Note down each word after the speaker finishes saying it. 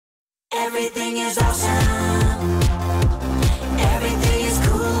Everything is awesome. Everything is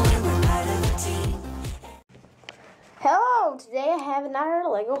cool when we're part of a team. Hello, today I have another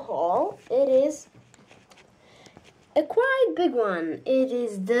Lego haul. It is a quite big one. It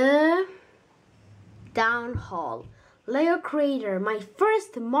is the Down Hall Lego Creator, my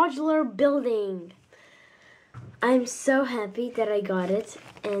first modular building. I'm so happy that I got it,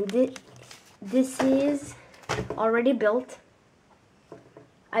 and this is already built.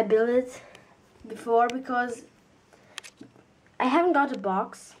 I built it before because I haven't got a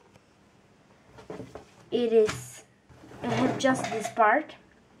box. I have just this part.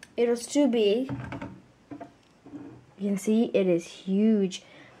 It was too big. You can see it is huge.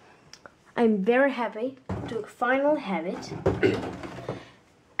 I'm very happy to finally have it.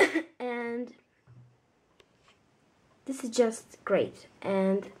 And this is just great.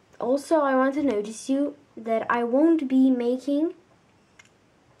 And also I want to notice you that I won't be making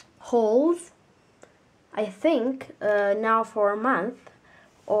hauls, I think, now for a month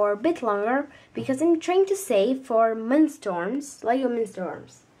or a bit longer, because I'm trying to save for Mindstorms, Lego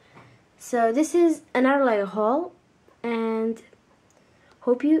Mindstorms. So this is another Lego haul, and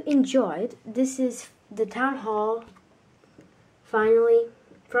hope you enjoyed. This is the town hall, finally,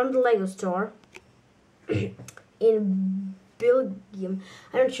 from the Lego store in Belgium.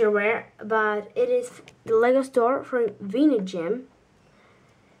 I'm not sure where, but it is the Lego store from Venegem,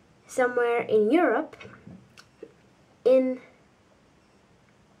 somewhere in Europe. It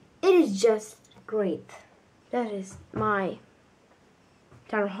is just great. That is my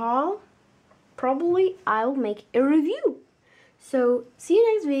town hall. Probably I'll make a review. So see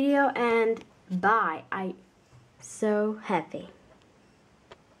you next video, and bye. I'm so happy.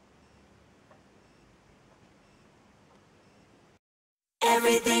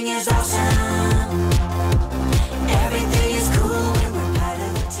 Everything is awesome.